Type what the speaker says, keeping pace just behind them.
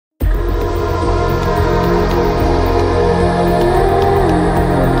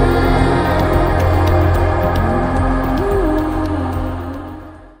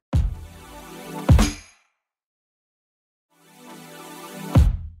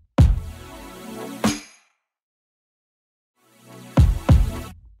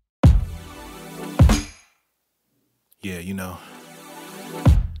Yeah, you know,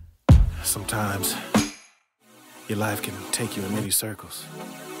 sometimes your life can take you in many circles.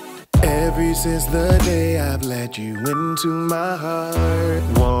 Ever since the day I've let you into my heart,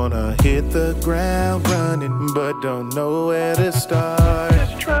 wanna hit the ground running, but don't know where to start.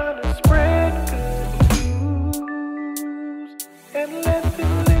 Just trying to spread good news and let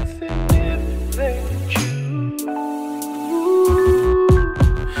them listen if they choose.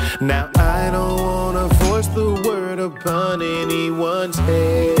 Now I don't wanna force the word upon anyone's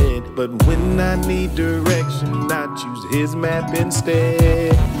head, but when I need direction, I choose his map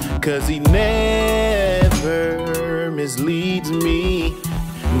instead. 'Cause he never misleads me,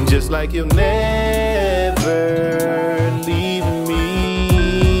 just like he'll never leave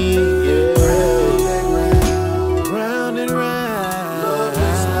me. Yeah. Round and round, Lord,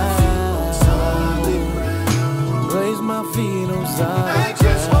 place my feet on solid ground. Place my feet on solid ground. I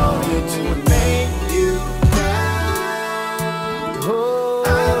just wanted to make you proud. Oh, I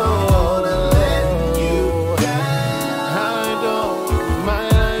don't wanna let you down. I don't. My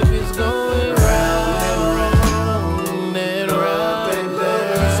life is going round and round and round and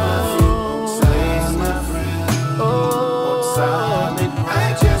round. Place my friend on solid. I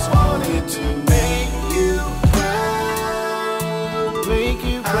just wanted to make you proud. Make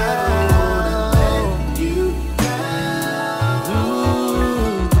you proud.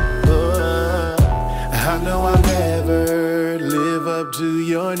 I know I'll never live up to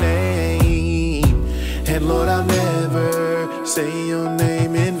your name, and Lord, I'll never say your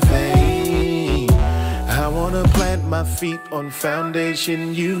name in vain. I wanna plant my feet on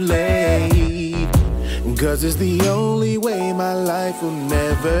foundation you laid, 'cause it's the only way my life will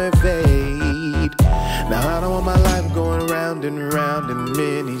never fade. Now I don't want my life going round and round in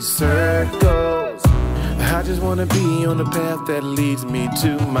many circles. I just wanna be on the path that leads me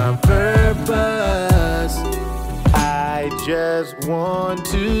to my purpose. I just want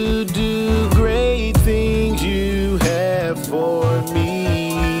to do great things you have for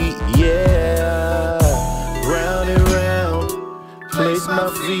me. Yeah, round and round, place my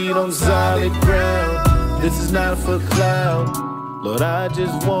feet on solid ground. This is not for clout, Lord, I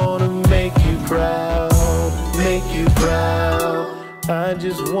just wanna make you proud. Make you proud, I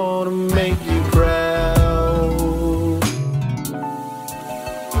just wanna make you proud.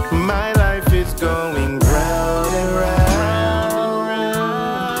 My